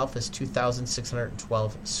home itself is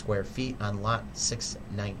 2,612 square feet on lot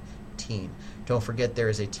 619. Don't forget there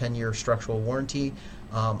is a 10-year structural warranty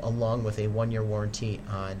along with a 1-year warranty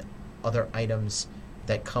on other items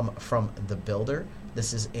that come from the builder.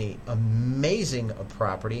 This is an amazing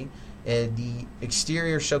property. The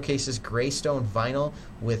exterior showcases Greystone vinyl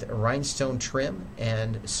with rhinestone trim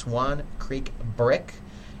and Swan Creek brick,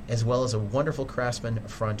 as well as a wonderful Craftsman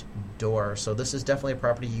front door. So this is definitely a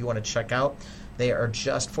property you want to check out. They are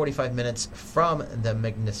just 45 minutes from the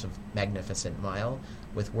Magnificent Mile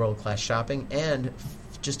with world-class shopping, and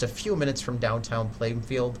just a few minutes from downtown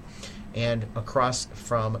Plainfield and across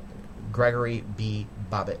from Gregory B.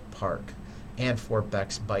 Bobbitt Park and Fort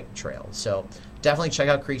Beck's Bike Trail. So definitely check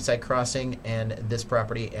out Creekside Crossing and this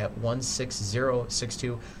property at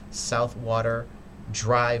 16062 Southwater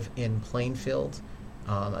Drive in Plainfield.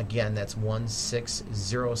 Again, that's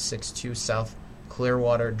 16062 South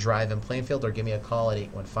Clearwater Drive in Plainfield, or give me a call at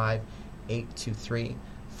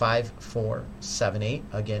 815-823-5478.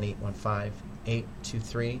 Again,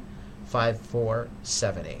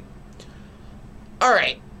 815-823-5478. All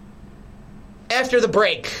right. After the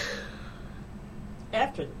break.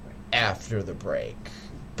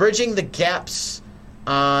 Bridging the gaps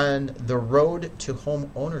on the road to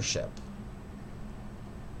home ownership.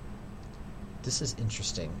 This is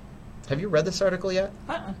interesting. Have you read this article yet?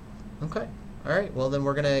 Okay. All right. Well, then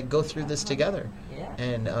we're going to go through this together. Yeah.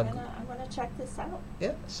 And I'm going to check this out.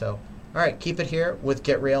 Yeah. So, all right. Keep it here with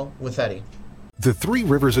Get Real with Eddie. The Three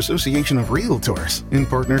Rivers Association of Realtors, in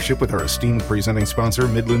partnership with our esteemed presenting sponsor,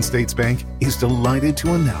 Midland States Bank, is delighted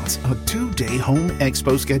to announce a 2-day home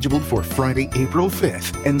expo scheduled for Friday, April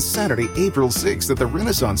 5th and Saturday, April 6th at the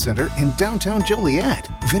Renaissance Center in downtown Joliet.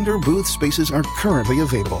 Vendor booth spaces are currently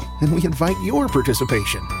available, and we invite your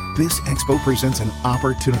participation. This expo presents an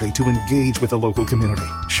opportunity to engage with the local community,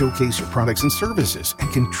 showcase your products and services,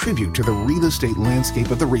 and contribute to the real estate landscape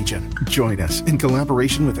of the region. Join us in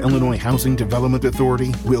collaboration with Illinois Housing Development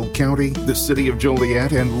Authority, Will County, the City of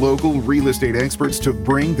Joliet, and local real estate experts to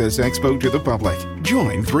bring this expo to the public.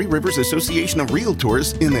 Join Three Rivers Association of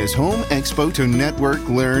Realtors in this home expo to network,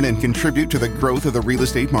 learn, and contribute to the growth of the real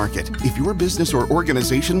estate market. If your business or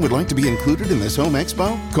organization would like to be included in this home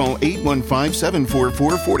expo, call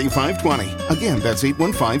 815-744-4520. Again, that's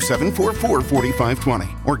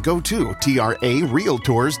 815-744-4520. Or go to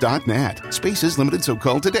trarealtors.net. Space is limited, so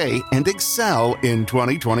call today and excel in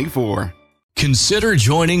 2024. Consider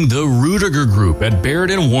joining the Rudiger Group at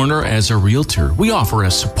Baird & Warner as a realtor. We offer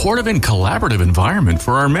a supportive and collaborative environment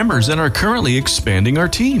for our members and are currently expanding our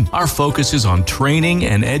team. Our focus is on training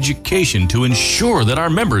and education to ensure that our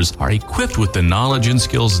members are equipped with the knowledge and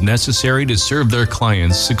skills necessary to serve their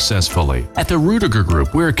clients successfully. At the Rudiger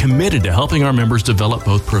Group, we are committed to helping our members develop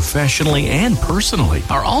both professionally and personally.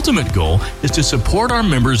 Our ultimate goal is to support our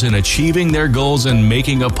members in achieving their goals and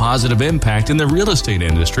making a positive impact in the real estate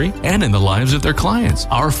industry and in the lives of their clients.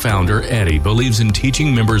 Our founder, Eddie, believes in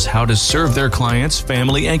teaching members how to serve their clients,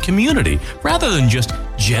 family, and community rather than just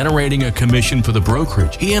generating a commission for the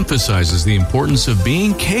brokerage. He emphasizes the importance of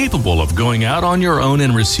being capable of going out on your own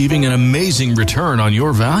and receiving an amazing return on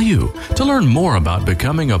your value. To learn more about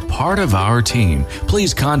becoming a part of our team,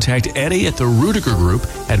 please contact Eddie at the Rudiger Group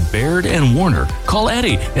at Baird & Warner. Call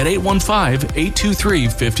Eddie at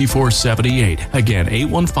 815-823-5478. Again,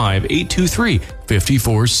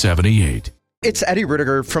 815-823-5478. It's Eddie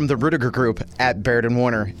Rudiger from the Rudiger Group at Baird &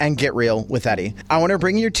 Warner and Get Real with Eddie. I want to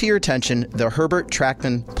bring to your attention the Herbert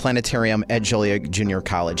Trackman Planetarium at Joliet Junior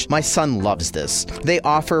College. My son loves this. They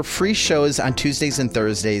offer free shows on Tuesdays and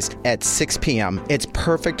Thursdays at 6 p.m. It's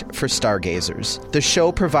perfect for stargazers. The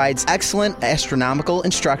show provides excellent astronomical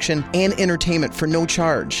instruction and entertainment for no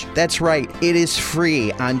charge. That's right, it is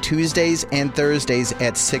free on Tuesdays and Thursdays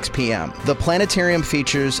at 6 p.m. The planetarium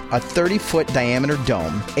features a 30-foot diameter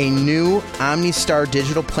dome, a new OmniStar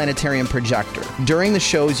digital planetarium projector. During the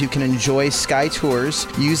shows, you can enjoy sky tours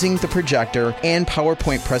using the projector and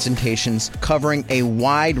PowerPoint presentations covering a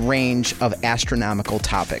wide range of astronomical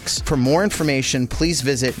topics. For more information, please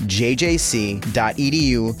visit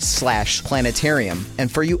jjc.edu/planetarium.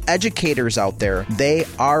 And for you educators out there, they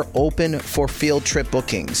are open for field trip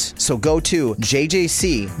bookings. So go to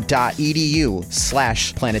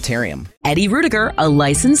jjc.edu/planetarium. Eddie Rudiger, a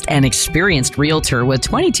licensed and experienced realtor with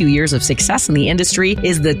 22 years of success in the industry,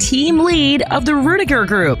 is the team lead of the Rudiger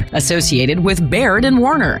Group, associated with Baird &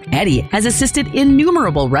 Warner. Eddie has assisted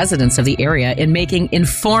innumerable residents of the area in making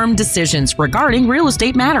informed decisions regarding real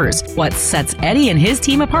estate matters. What sets Eddie and his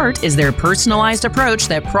team apart is their personalized approach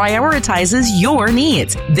that prioritizes your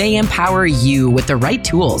needs. They empower you with the right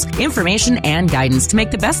tools, information, and guidance to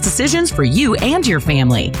make the best decisions for you and your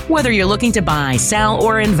family. Whether you're looking to buy, sell,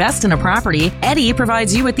 or invest in a property, Eddie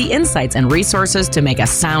provides you with the insights and resources to make a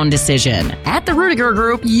sound decision. At the Rudiger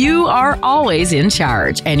Group, you are always in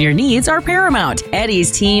charge, and your needs are paramount.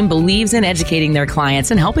 Eddie's team believes in educating their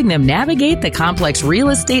clients and helping them navigate the complex real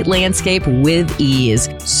estate landscape with ease.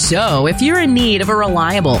 So, if you're in need of a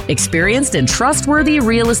reliable, experienced, and trustworthy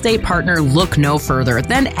real estate partner, look no further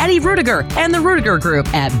than Eddie Rudiger and the Rudiger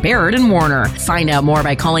Group at Baird & Warner. Find out more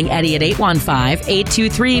by calling Eddie at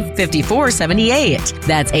 815-823-5478.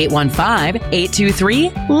 That's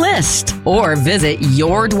 815-823-LIST. Or visit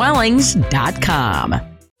yourdwellings.com.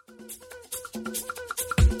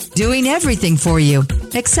 Doing everything for you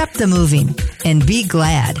except the moving, and be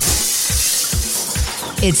glad.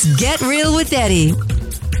 It's Get Real with Eddie.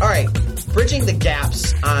 All right, bridging the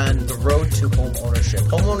gaps on the road to home ownership.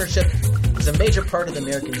 Home ownership is a major part of the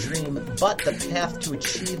American dream, but the path to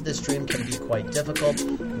achieve this dream can be quite difficult.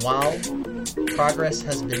 While progress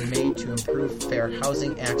has been made to improve fair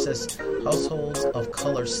housing access, households of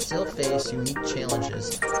color still face unique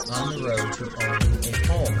challenges on the road to owning a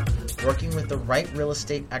home. Working with the right real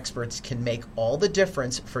estate experts can make all the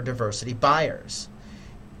difference for diversity buyers.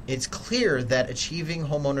 It's clear that achieving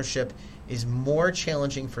homeownership is more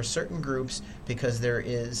challenging for certain groups because there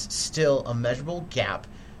is still a measurable gap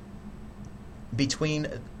between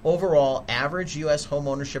overall average U.S.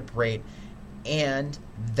 homeownership rate and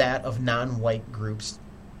that of non-white groups.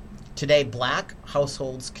 Today, black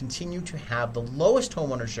households continue to have the lowest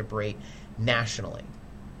homeownership rate nationally.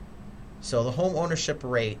 So the home ownership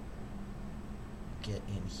rate, get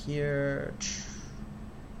in here.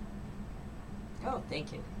 Oh,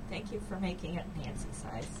 thank you. Thank you for making it Nancy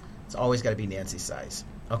size. It's always got to be Nancy size.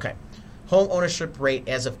 Okay. Home ownership rate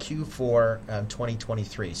as of Q4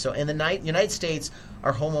 2023. So in the United States,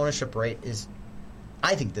 our home ownership rate is,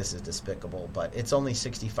 I think this is despicable, but it's only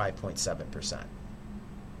 65.7%.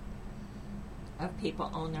 Of people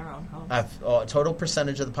own their own homes? Total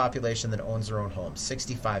percentage of the population that owns their own home,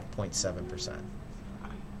 65.7%.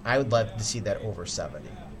 I would love to see that over 70.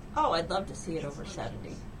 Oh, I'd love to see it over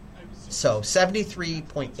 70. So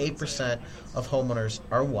 73.8% of homeowners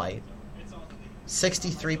are white.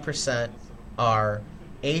 63% are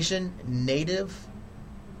Asian, Native,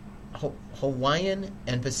 Hawaiian,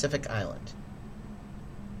 and Pacific Island.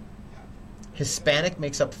 Hispanic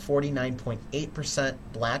makes up 49.8%,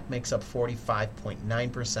 Black makes up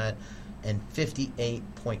 45.9%, and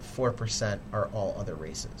 58.4% are all other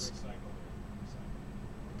races.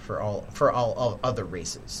 For all other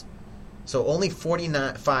races. So only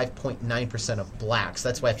 45.9% of blacks.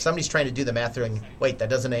 That's why if somebody's trying to do the math, they're going, wait, that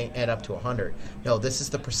doesn't add up to 100. No, this is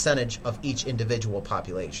the percentage of each individual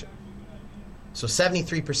population. So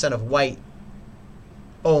 73% of white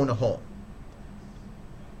own a home.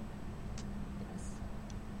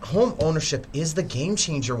 Yes. Home ownership is the game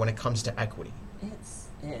changer when it comes to equity.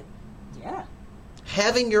 Yeah.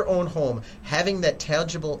 Having your own home, having that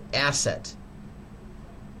tangible asset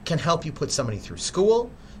can help you put somebody through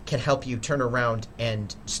school, can help you turn around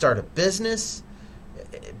and start a business,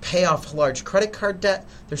 pay off large credit card debt.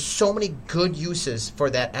 There's so many good uses for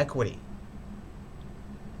that equity.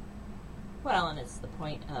 Well, and it's the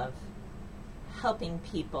point of helping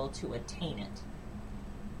people to attain it.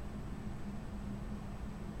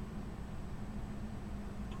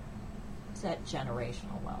 It's that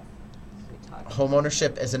generational wealth we talk about.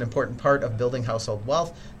 Homeownership is an important part of building household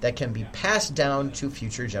wealth that can be passed down to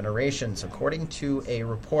future generations. According to a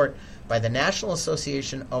report by the National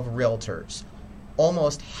Association of Realtors,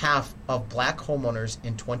 almost half of black homeowners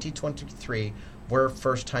in 2023 were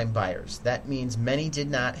first-time buyers. That means many did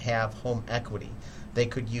not have home equity they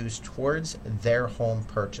could use towards their home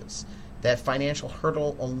purchase. That financial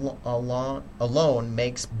hurdle alone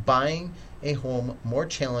makes buying a home more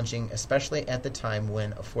challenging, especially at the time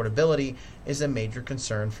when affordability is a major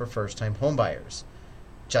concern for first-time homebuyers.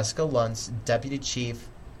 Jessica Luntz, Deputy Chief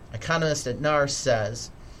Economist at NAR,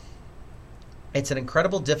 says, it's an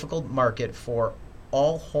incredible difficult market for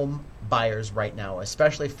all home buyers right now,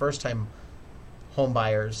 especially first-time home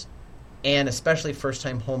buyers and especially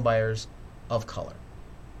first-time home buyers of color.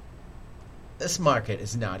 This market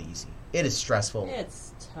is not easy. It is stressful.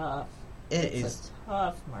 It's tough. It's a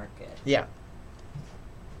tough market. Yeah.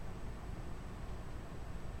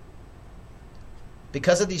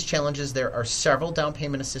 Because of these challenges, there are several down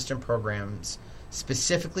payment assistance programs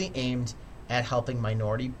specifically aimed at helping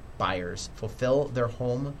minority buyers fulfill their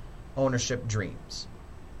home ownership dreams.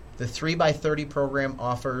 The 3x30 program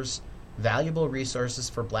offers valuable resources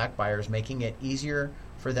for black buyers, making it easier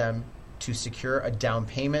for them to secure a down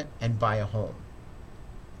payment and buy a home.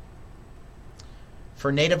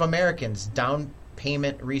 For Native Americans, down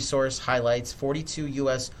payment resource highlights 42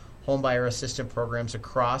 U.S. homebuyer assistance programs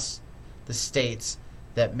across the states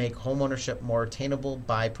that make homeownership more attainable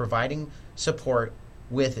by providing support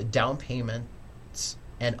with down payments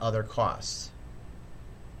and other costs.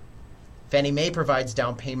 Fannie Mae provides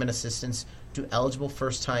down payment assistance to eligible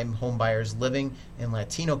first-time homebuyers living in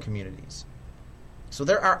Latino communities. So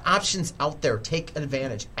there are options out there. Take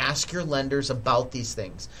advantage. Ask your lenders about these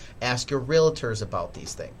things. Ask your realtors about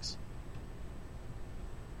these things.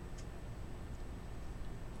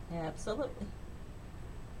 Absolutely.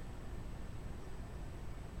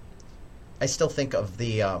 I still think of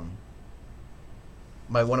the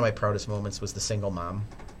one of my proudest moments was the single mom.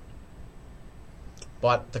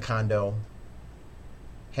 Bought the condo,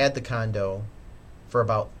 had the condo for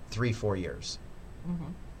about 3-4 years.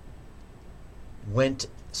 Mm-hmm.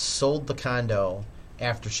 Sold the condo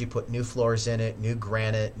after she put new floors in it, new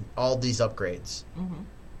granite, all these upgrades. Mm-hmm.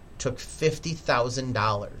 Took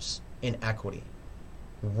 $50,000 in equity,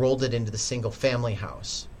 rolled it into the single family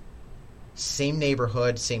house. Same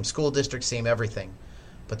neighborhood, same school district, same everything.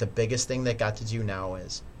 But the biggest thing they got to do now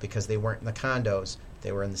is, because they weren't in the condos,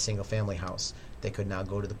 they were in the single family house, they could now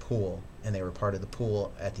go to the pool, and they were part of the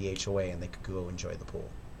pool at the HOA, and they could go enjoy the pool.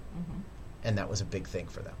 Mm-hmm. And that was a big thing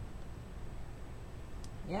for them.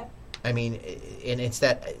 Yep. I mean, and it's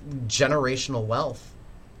that generational wealth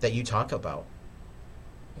that you talk about.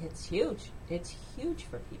 It's huge. It's huge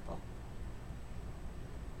for people.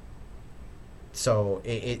 So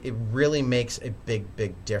it really makes a big,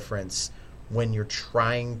 big difference when you're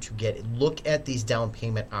trying to look at these down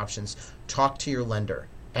payment options. Talk to your lender.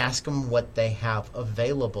 Ask them what they have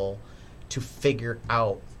available to figure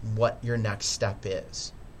out what your next step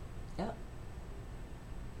is. Yep.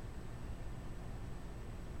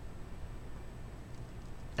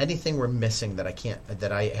 Anything we're missing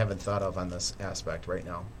that I haven't thought of on this aspect right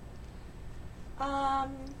now?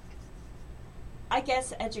 I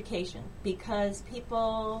guess education, because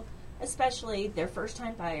people, especially their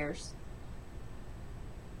first-time buyers,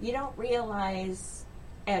 you don't realize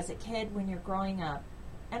as a kid when you're growing up,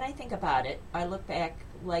 and I think about it, I look back,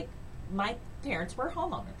 like my parents were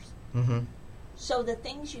homeowners. Mm-hmm. So the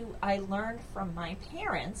things I learned from my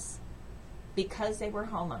parents, because they were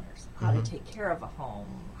homeowners, how to take care of a home,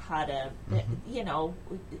 how to,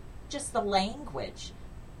 just the language,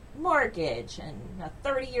 mortgage and a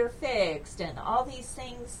 30-year fixed and all these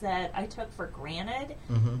things that I took for granted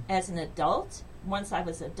as an adult, once I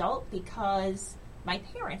was adult, because my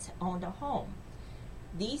parents owned a home.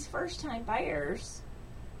 These first-time buyers,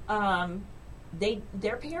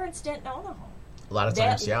 their parents didn't own a home. A lot of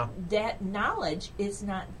times, That knowledge is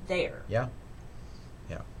not there. Yeah.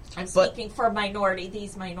 I'm speaking for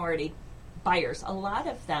these minority buyers. A lot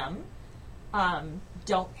of them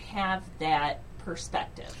don't have that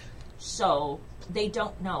perspective. So they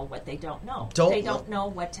don't know what they don't know. They don't know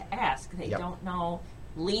what to ask. They don't know.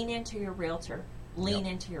 Lean into your realtor. Lean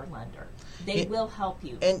into your lender. They will help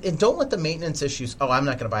you. And don't let the maintenance issues, I'm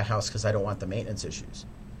not going to buy a house because I don't want the maintenance issues.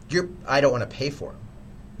 I don't want to pay for them.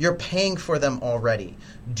 You're paying for them already.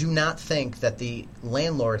 Do not think that the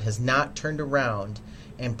landlord has not turned around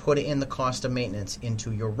and put in the cost of maintenance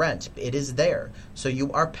into your rent. It is there. So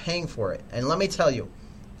you are paying for it. And let me tell you,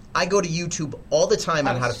 I go to YouTube all the time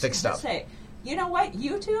on how to fix stuff. You know what?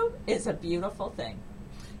 YouTube is a beautiful thing.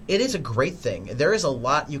 It is a great thing. There is a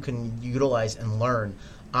lot you can utilize and learn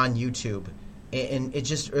on YouTube. And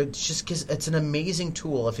it's an amazing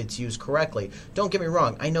tool if it's used correctly. Don't get me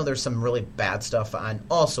wrong. I know there's some really bad stuff on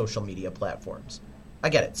all social media platforms. I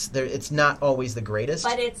get it. It's not always the greatest.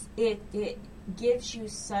 But it gives you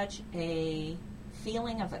such a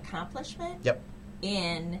feeling of accomplishment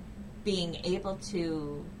in being able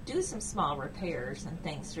to do some small repairs and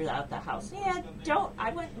things throughout the house. I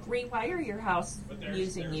wouldn't rewire your house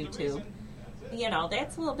using YouTube.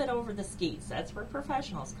 That's a little bit over the skis. That's where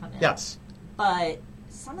professionals come in. Yes. But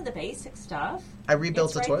some of the basic stuff, I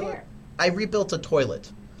rebuilt a toilet. There. I rebuilt a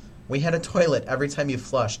toilet. We had a toilet. Every time you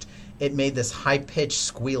flushed, it made this high-pitched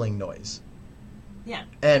squealing noise. Yeah.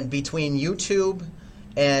 And between YouTube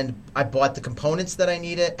and I bought the components that I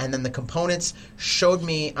needed, and then the components showed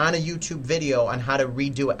me on a YouTube video on how to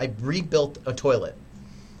redo it. I rebuilt a toilet.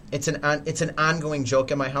 It's an ongoing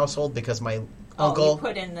joke in my household because my uncle... you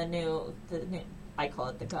put in the new, I call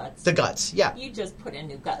it the guts. The guts, yeah. You just put in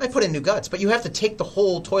new guts. I put in new guts, but you have to take the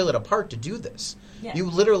whole toilet apart to do this. Yeah. You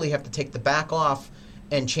literally have to take the back off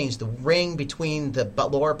and change the ring between the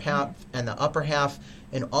lower half and the upper half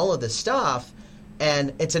and all of this stuff.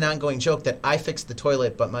 And it's an ongoing joke that I fixed the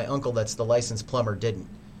toilet, but my uncle, that's the licensed plumber, didn't.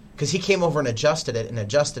 Because he came over and adjusted it, and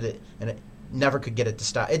it never could get it to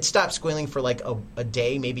stop. It stopped squealing for like a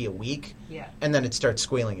day, maybe a week, and then it starts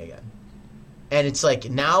squealing again. And it's like,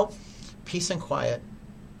 now, peace and quiet.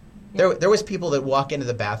 Yeah. There was people that walk into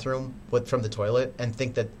the bathroom from the toilet and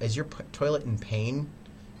think that, is your toilet in pain?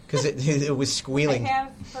 Because it was squealing. I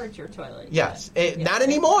have heard your toilet. Yes. Not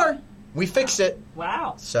anymore. We fixed it.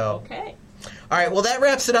 Wow. So. Okay. All right, well, that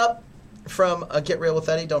wraps it up from Get Real with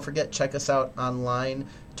Eddie. Don't forget, check us out online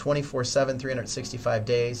 24/7, 365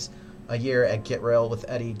 days a year at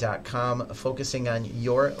GetRealWithEddie.com, focusing on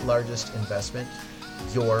your largest investment,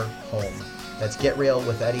 your home. That's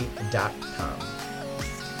GetRealWithEddie.com.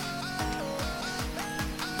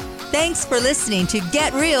 Thanks for listening to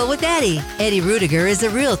Get Real with Eddie. Eddie Rudiger is a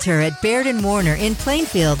realtor at Baird & Warner in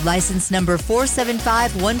Plainfield, license number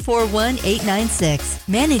 475141896.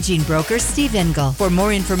 Managing broker Steve Engel. For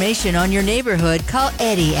more information on your neighborhood, call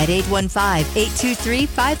Eddie at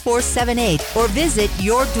 815-823-5478 or visit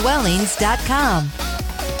yourdwellings.com.